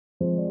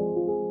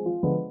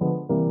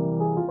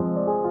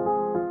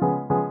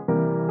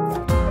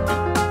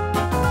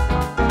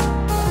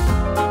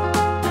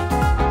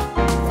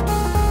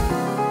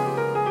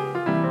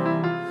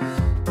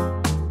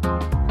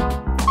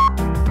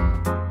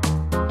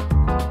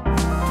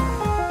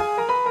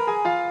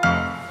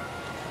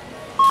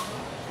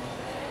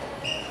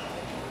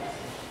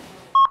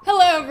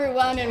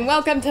and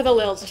welcome to the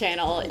Lil's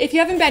channel. If you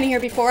haven't been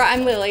here before,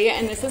 I'm Lily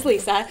and this is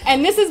Lisa,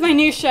 and this is my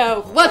new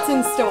show, What's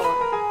in Store?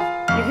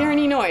 You hear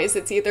any noise,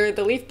 it's either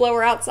the leaf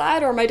blower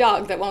outside or my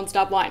dog that won't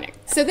stop whining.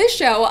 So this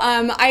show,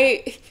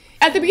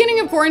 at the beginning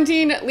of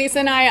quarantine, Lisa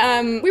and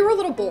I, we were a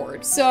little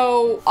bored.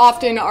 So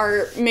often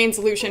our main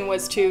solution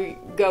was to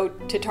go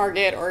to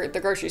Target or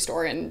the grocery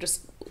store and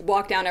just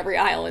walk down every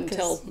aisle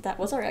until... that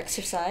was our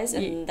exercise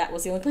and that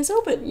was the only place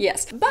open.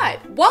 Yes,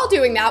 but while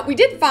doing that, we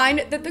did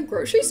find that the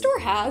grocery store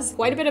has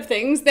quite a bit of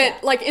things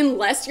that, like,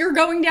 unless you're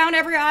going down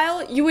every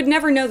aisle, you would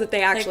never know that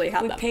they actually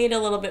have them. We paid a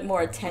little bit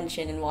more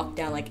attention and walked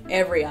down, like,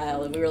 every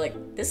aisle and we were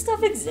like, this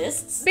stuff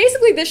exists?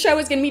 Basically, this show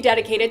is going to be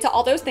dedicated to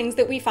all those things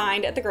that we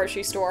find at the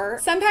grocery store.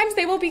 Sometimes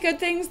they will be good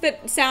things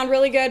that sound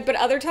really good, but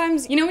other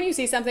times, you know when you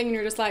see something and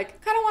you're just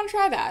like, kind of want to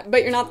try that,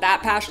 but you're not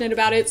that passionate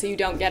about it, so you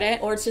don't get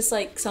it. Or it's just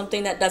like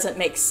something that doesn't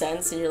make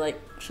sense and you're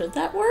like, should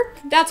that work?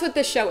 That's what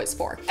this show is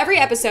for. Every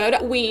episode,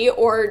 we,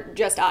 or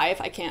just I, if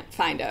I can't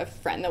find a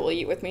friend that will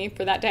eat with me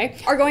for that day,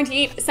 are going to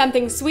eat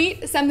something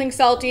sweet, something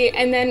salty,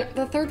 and then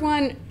the third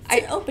one,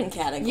 it's an open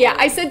category. Yeah,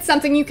 I said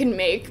something you can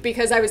make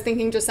because I was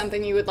thinking just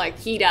something you would like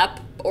heat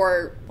up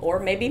or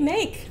maybe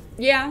make.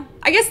 Yeah,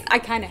 I guess I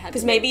kind of had to.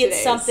 Because maybe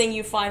it's something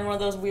you find one of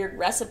those weird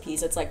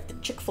recipes. It's like the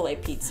Chick-fil-A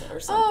pizza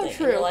or something. Oh,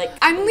 true. Like,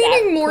 I'm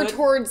leaning more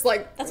towards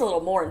like that's a little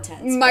more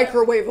intense.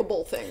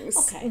 Microwavable things.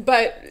 Okay,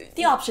 but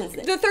the options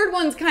there. The third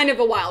one's kind of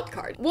a wild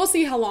card. We'll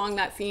see how long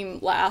that theme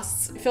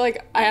lasts. I feel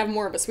like I have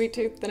more of a sweet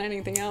tooth than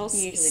anything else.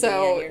 You usually so do,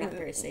 yeah, you're not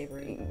very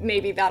savory.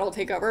 Maybe that'll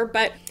take over.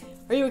 But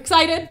are you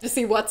excited to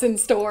see what's in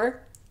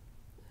store?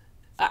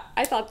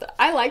 I thought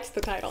I liked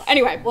the title.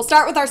 Anyway, we'll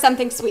start with our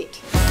something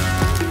sweet.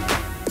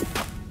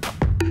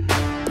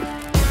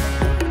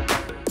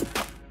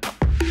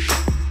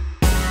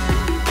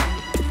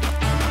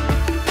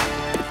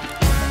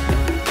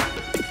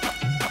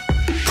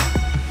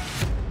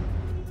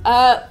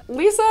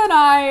 Lisa and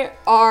I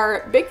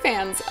are big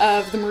fans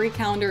of the Marie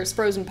Callender's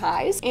frozen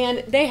pies,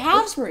 and they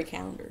have... What's Marie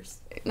Callender's?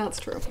 That's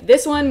true.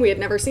 This one we had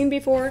never seen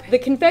before. The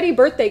confetti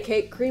birthday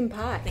cake cream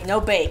pie. No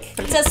bake.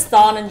 But it says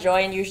thaw and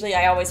enjoy, and usually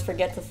I always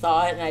forget to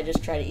thaw it, and I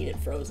just try to eat it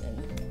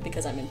frozen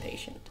because I'm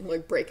impatient.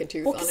 Like break a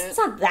tooth on it. It's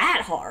not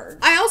that hard.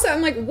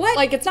 I'm like, what?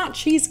 Like, it's not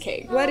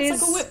cheesecake. No,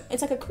 it's like a whip.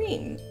 It's like a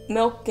cream.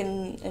 Milk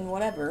and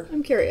whatever.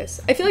 I'm curious.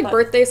 I feel like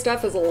birthday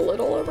stuff is a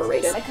little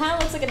overrated. It kind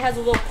of looks like it has a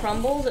little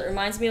crumbles. It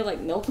reminds me of like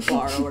Milk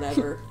Bar or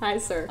whatever. Hi,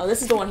 sir. Oh,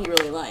 this is the one he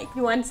really liked.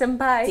 You want some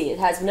pie? See, it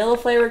has vanilla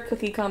flavored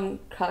cookie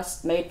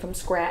crust made from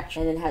scratch,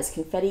 and it has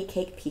confetti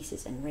cake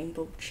pieces and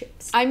rainbow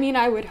chips. I mean,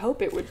 I would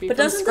hope it would be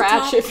from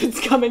scratch if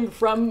it's coming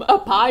from a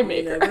pie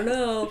maker. You never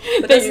know.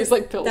 But they use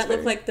like Pillsbury. That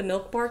look like the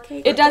Milk Bar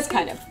cake? It does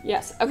kind of.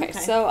 Yes. Okay.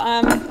 So how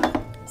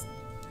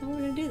are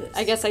we gonna do this?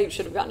 I guess I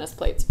should have gotten us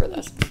plates for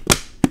this.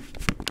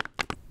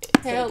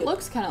 Hey, it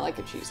looks kind of like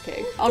a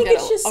cheesecake. I'll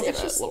get a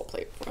little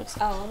plate for us.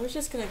 Oh, I was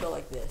just gonna go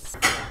like this.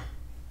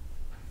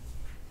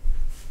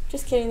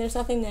 Just kidding. There's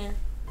nothing there.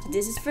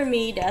 This is for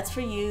me. That's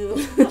for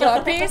you.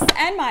 Your piece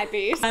and my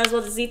piece. Might as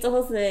well just eat the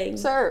whole thing.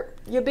 Sir,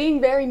 you're being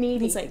very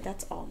needy. He's like,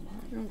 that's all mine.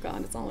 Oh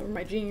god, it's all over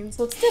my jeans.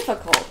 So it's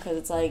difficult because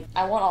it's like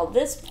I want all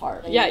this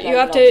part. Yeah, you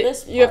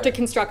have to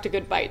construct a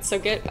good bite. So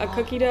get a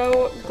cookie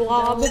dough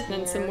glob,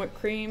 then some whipped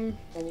cream.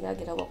 Then you gotta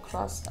get a little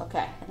crust.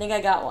 Okay, I think I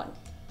got one.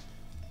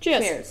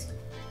 Cheers. Cheers.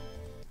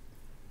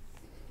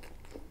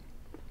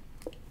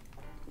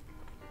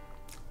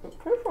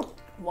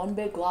 One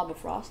big glob of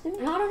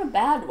frosting? Not in a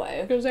bad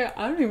way.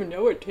 I don't even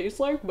know what it tastes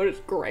like, but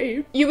it's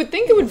great. You would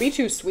think it would be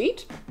too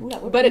sweet,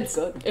 but it's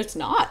good. It's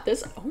not.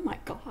 Oh my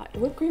god. The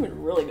whipped cream is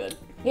really good.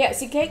 Yeah,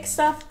 see, cake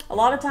stuff, a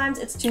lot of times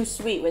it's too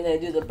sweet when they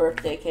do the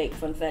birthday cake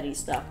confetti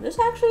stuff. This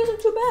actually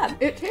isn't too bad.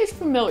 It tastes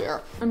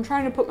familiar. I'm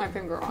trying to put my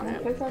finger on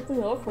it. It tastes like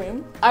vanilla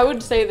cream. I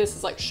would say this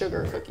is like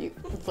sugar cookie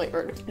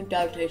flavored. It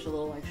does taste a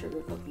little like sugar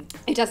cookie.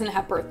 It doesn't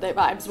have birthday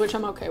vibes, which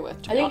I'm okay with,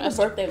 to be honest.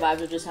 The birthday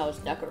vibes are just how it's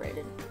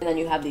decorated. And then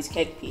you have these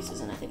cake pieces,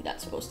 and I think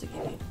that's supposed to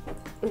give you.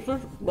 This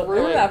is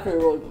really actually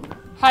really good.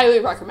 Highly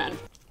recommend.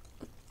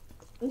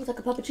 Ooh, it's like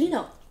a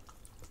puppuccino.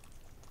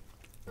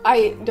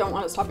 I don't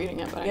want to stop eating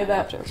it, but I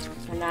have to.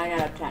 A 9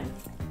 out of 10.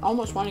 I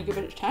almost want to give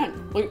it a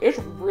 10. Like, it's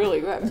really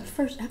good. The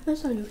first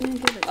episode, you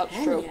didn't give it a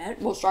 10 yet.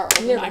 We'll start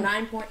with a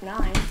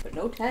 9.9, but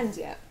no 10s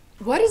yet.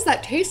 What does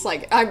that taste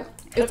like?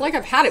 It's like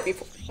I've had it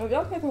before. It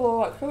does taste a little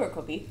like sugar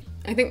cookie.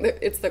 I think that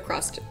it's the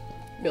crust.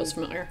 Feels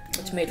familiar.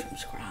 It's made from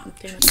scratch.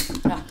 Damn it.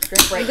 Ah,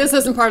 drink break. This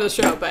isn't part of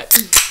the show, but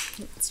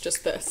it's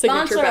just the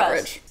signature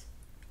beverage.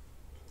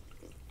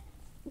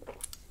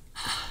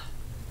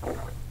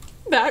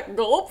 That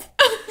gulp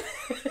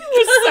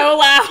was so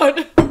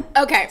loud.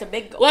 Okay, it's a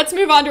big gulp. Let's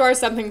move on to our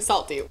something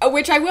salty,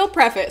 which I will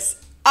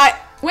preface.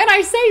 When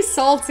I say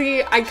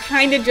salty, I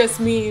kind of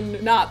just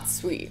mean not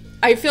sweet.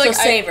 I feel like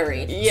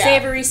savory. Yeah.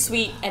 Savory,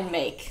 sweet, and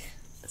make.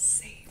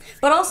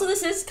 But also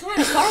this is kind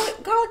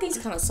of, garlic is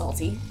kind of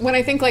salty. When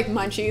I think like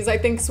munchies, I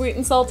think sweet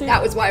and salty. That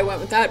was why I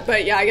went with that,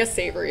 but yeah, I guess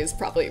savory is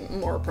probably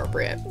more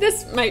appropriate.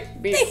 This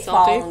might be salty. They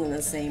fall in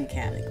the same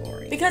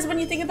category. Because when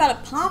you think about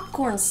it,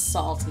 popcorn's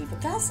salty,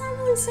 but that's not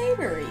really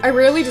savory. I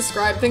rarely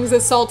describe things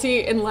as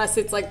salty unless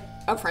it's like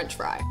a French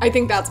fry. I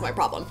think that's my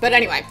problem. But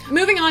anyway,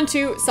 moving on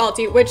to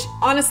salty, which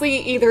honestly,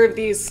 either of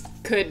these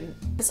could...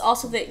 It's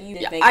also that you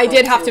did make I both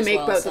did have too to as make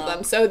well, both so. of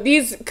them. So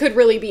these could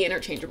really be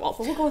interchangeable.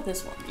 But we'll go with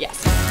this one.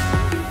 Yes.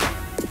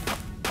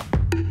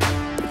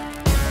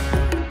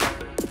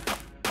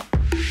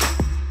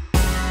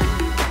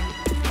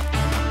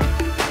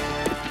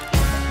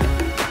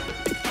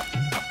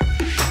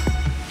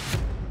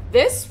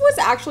 This was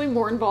actually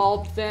more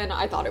involved than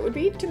I thought it would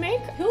be to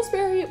make.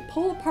 Pillsbury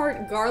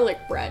pull-apart garlic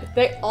bread.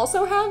 They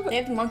also have... They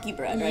have monkey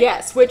bread, right?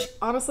 Yes, which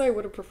honestly I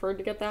would have preferred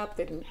to get that, but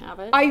they didn't have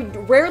it. I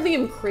rarely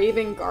am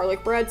craving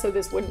garlic bread, so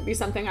this wouldn't be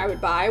something I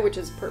would buy, which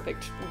is a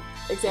perfect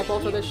example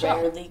for this show.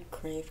 You rarely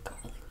crave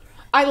garlic bread.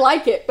 I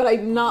like it, but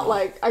I'm not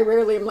like, I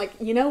rarely am like,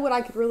 you know what I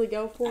could really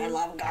go for? I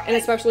love garlic. And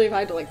especially if I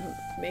had to like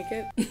make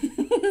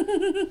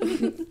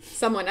it.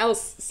 Someone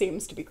else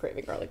seems to be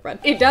craving garlic bread.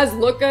 It does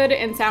look good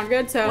and sound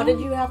good, so. What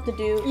did you have to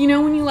do? You know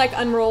when you like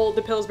unroll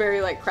the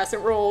Pillsbury like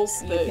crescent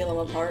rolls? You peel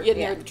them apart? Yeah,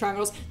 they're the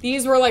triangles.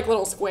 These were like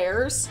little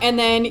squares. And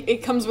then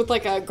it comes with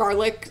like a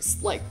garlic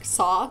like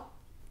sauce.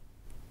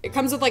 It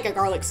comes with like a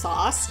garlic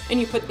sauce, and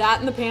you put that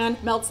in the pan,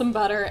 melt some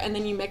butter, and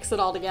then you mix it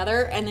all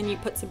together, and then you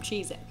put some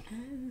cheese in.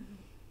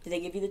 Did they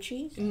give you the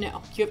cheese?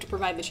 No, you have to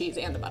provide the cheese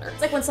and the butter.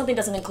 It's like when something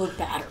doesn't include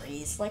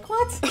batteries. Like,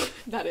 what?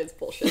 That is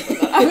bullshit.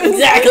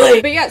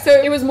 Exactly. But yeah, so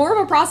it was more of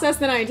a process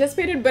than I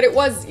anticipated, but it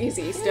was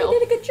easy still. You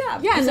did a good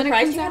job. Yeah, I'm and then it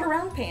surprised comes you had out- a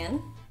round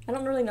pan. I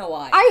don't really know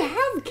why.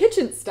 I have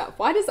kitchen stuff.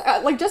 Why does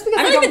like just because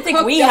I I don't even think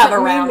cook we doesn't have a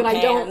mean round that pan.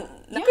 I don't.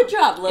 Yeah. Good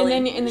job, Lily.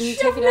 And then you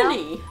Chef take it out.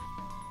 Lily.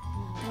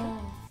 Oh,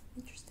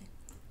 interesting.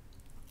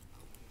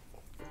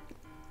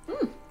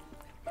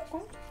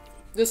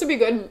 This would be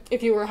good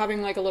if you were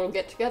having like a little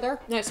get together,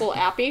 nice little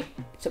appy.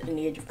 Except in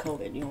the age of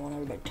COVID, you don't want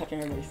everybody touching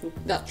everybody's food.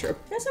 That's true.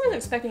 I guess I was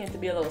expecting it to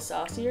be a little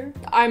saucier.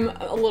 I'm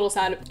a little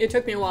sad. It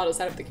took me a while to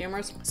set up the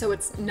cameras, so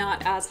it's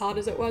not as hot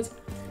as it was.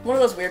 One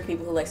of those weird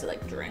people who likes it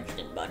like drenched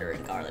in butter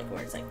and garlic,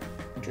 where it's like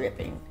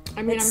dripping.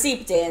 I mean, it's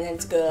seeped in and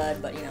it's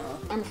good, but you know.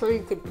 I'm sure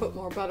you could put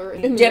more butter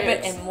in Dip the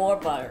it mix. in more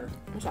butter.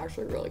 It's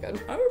actually really good.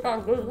 I don't know how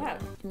good is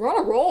that. We're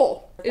on a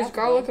roll. Is Definitely.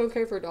 garlic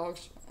okay for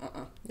dogs?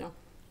 No.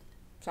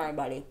 Sorry,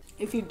 buddy.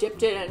 If you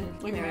dipped it in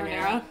like Marinara.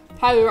 marinara,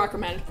 highly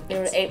recommend. It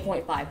was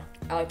 8.5.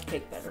 I like the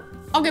cake better.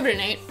 I'll give it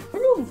an 8. We're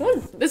doing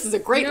good. This is a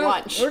great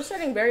lunch. We're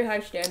setting very high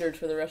standards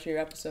for the rest of your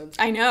episodes.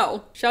 I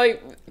know. Shall we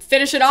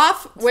finish it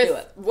off do with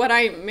it. what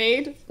I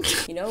made?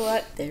 You know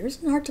what? There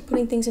is an art to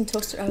putting things in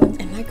toaster ovens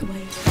and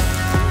microwaves.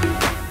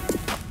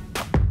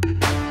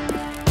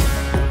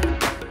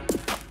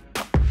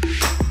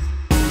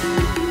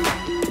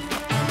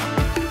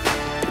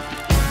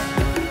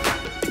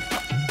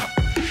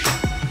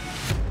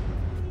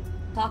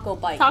 Taco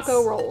bites.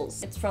 Taco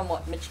rolls. It's from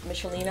what,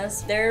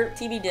 Michelina's? They're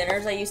TV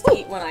dinners I used to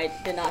eat when I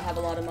did not have a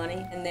lot of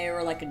money, and they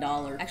were like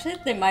 $1. Actually,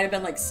 they might have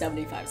been like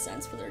 75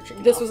 cents for their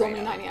chicken This was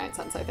Alfredo. only 99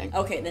 cents, I think.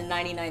 Okay, then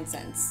 99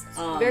 cents.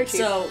 Very cheap.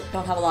 So,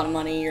 don't have a lot of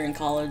money, you're in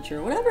college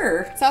or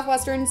whatever.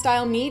 Southwestern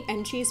style meat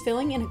and cheese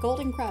filling in a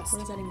golden crust. What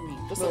does that even mean?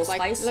 Just Little looks like,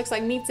 spice? looks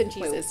like meats and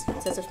cheeses.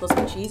 It says there's supposed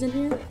to be cheese in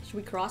here? Should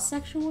we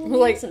cross-section one of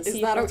Like, these and is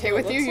see that if that's okay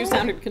what with it you? You looks like?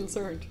 sounded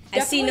concerned. I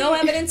see no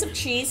evidence of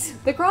cheese.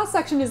 The cross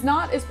section is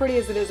not as pretty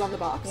as it is on the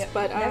box, Yep,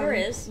 but never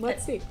is.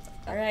 Let's see.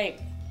 All right.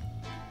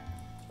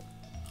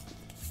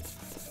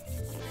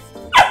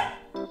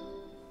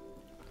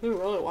 You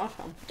really want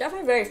some.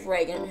 Definitely very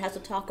fragrant. It has a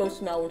taco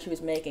smell when she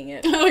was making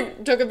it. I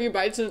like took a few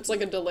bites and it's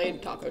like a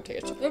delayed taco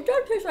taste. It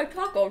does taste like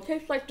taco. It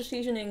tastes like the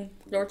seasoning,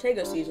 the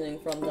Ortega seasoning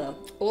from the A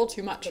little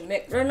too much.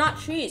 mix. They're not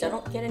cheese. I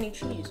don't get any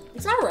cheese.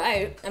 It's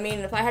alright. I mean,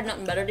 if I had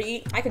nothing better to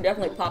eat, I could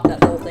definitely pop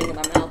that whole thing in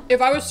my mouth.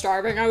 If I was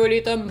starving, I would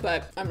eat them,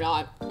 but I'm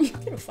not. Give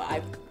it a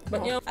 5.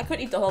 But you know, I could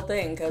eat the whole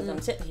thing because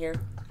I'm sitting here.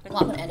 Well,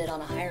 I'm gonna end it on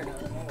a higher note.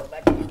 I'm gonna go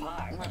back to the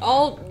pie.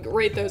 I'll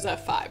rate those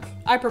at 5.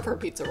 I prefer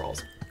pizza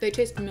rolls. They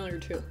taste familiar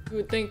too. You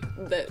would think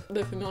that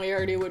the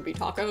familiarity would be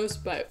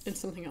tacos, but it's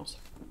something else.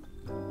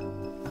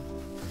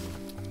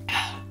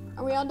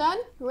 Are we all done?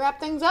 Wrap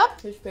things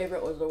up? His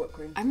favorite was the whipped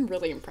cream. I'm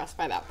really impressed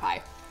by that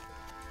pie.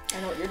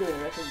 I know what you're doing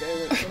the rest of the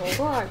day with the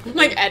whole pie.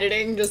 Like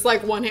editing, just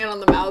like one hand on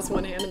the mouse,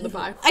 one hand in the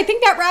pie. I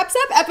think that wraps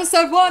up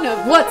episode 1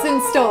 of What's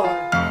in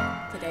Store.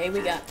 Today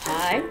we got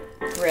pie,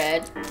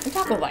 bread, and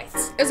taco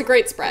bites. It was a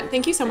great spread.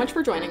 Thank you so much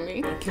for joining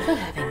me. Thank you for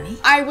having me.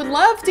 I would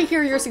love to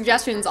hear your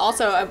suggestions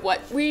also of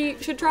what we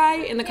should try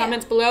in the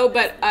comments below,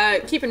 but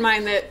keep in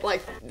mind that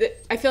like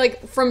I feel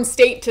like from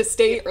state to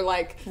state or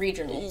like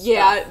Regional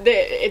yeah, stuff.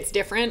 it's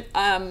different.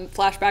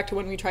 Flashback to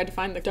when we tried to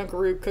find the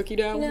Dunkaroo cookie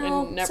dough You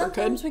know, and never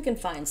sometimes could. we can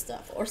find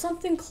stuff or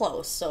something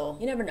close, so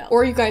you never know.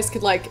 Or you guys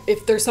could like,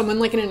 if there's someone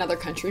like in another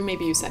country,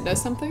 maybe you send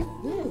us something.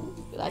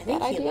 I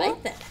think you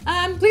like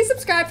that. Please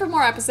subscribe for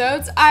more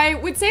episodes. I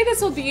would say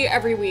this will be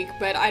every week,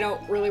 but I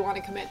don't really want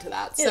to commit to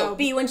that. It'll So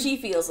be when she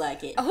feels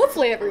like it.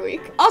 hopefully every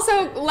week.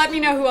 Also, let me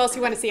know who else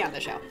you want to see on the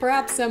show.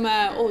 Perhaps some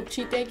old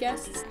cheat day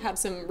guests. Have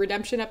some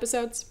redemption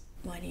episodes.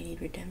 Why do you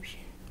need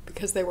redemption?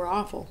 Because they were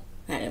awful.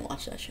 I didn't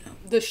watch that show.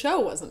 The show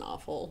wasn't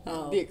awful.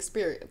 Oh. The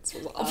experience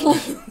was awful.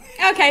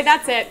 Okay,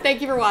 that's it.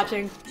 Thank you for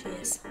watching.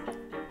 Cheers.